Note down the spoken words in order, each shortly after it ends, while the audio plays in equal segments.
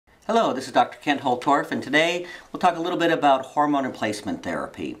Hello, this is Dr. Kent Holtorf, and today we'll talk a little bit about hormone replacement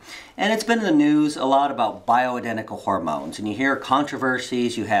therapy. And it's been in the news a lot about bioidentical hormones, and you hear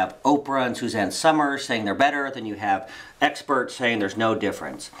controversies. You have Oprah and Suzanne Summers saying they're better, then you have experts saying there's no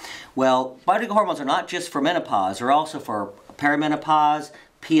difference. Well, bioidentical hormones are not just for menopause, they're also for perimenopause,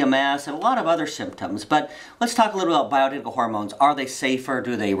 PMS, and a lot of other symptoms. But let's talk a little about bioidentical hormones. Are they safer?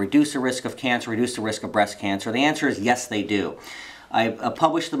 Do they reduce the risk of cancer, reduce the risk of breast cancer? The answer is yes, they do. I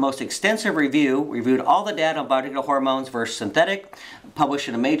published the most extensive review, reviewed all the data on bioidentical hormones versus synthetic, published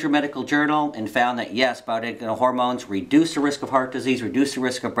in a major medical journal, and found that yes, bioidentical hormones reduce the risk of heart disease, reduce the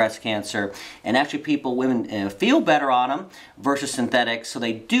risk of breast cancer, and actually women feel better on them versus synthetics, so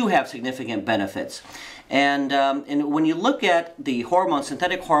they do have significant benefits. And when you look at the hormones,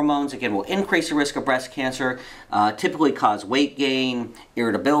 synthetic hormones, again, will increase the risk of breast cancer, typically cause weight gain,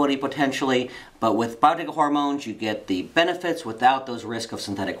 irritability potentially, but with bioidentical hormones, you get the benefits without those risks of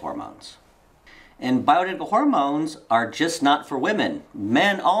synthetic hormones. And bioidentical hormones are just not for women.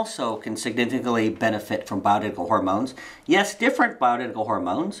 Men also can significantly benefit from bioidentical hormones. Yes, different bioidentical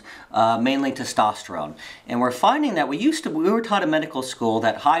hormones, mainly testosterone. And we're finding that we were taught in medical school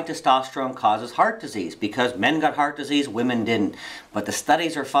that high testosterone causes heart disease because men got heart disease, women didn't. But the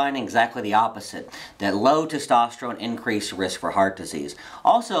studies are finding exactly the opposite, that low testosterone increased risk for heart disease.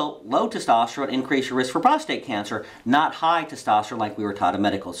 Also, low testosterone increased risk for prostate cancer, not high testosterone like we were taught in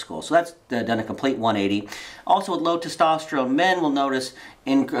medical school. So that's done a complete 180. Also, with low testosterone, men will notice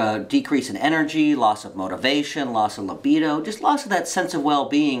decrease in energy, loss of motivation, loss of libido, just loss of that sense of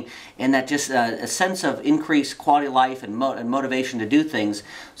well-being, and that just a sense of increased quality of life and motivation to do things.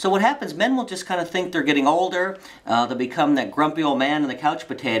 So what happens, men will just kind of think they're getting older, they'll become that grumpy old man in the couch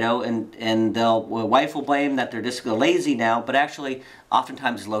potato, and wife will blame that they're just lazy now, but actually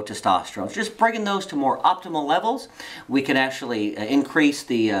oftentimes low testosterone. So just bringing those to more optimal levels, we can actually increase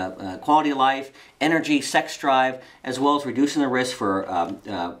the quality of life, energy, sex drive, as well as reducing the risk for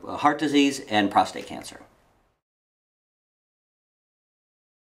heart disease and prostate cancer.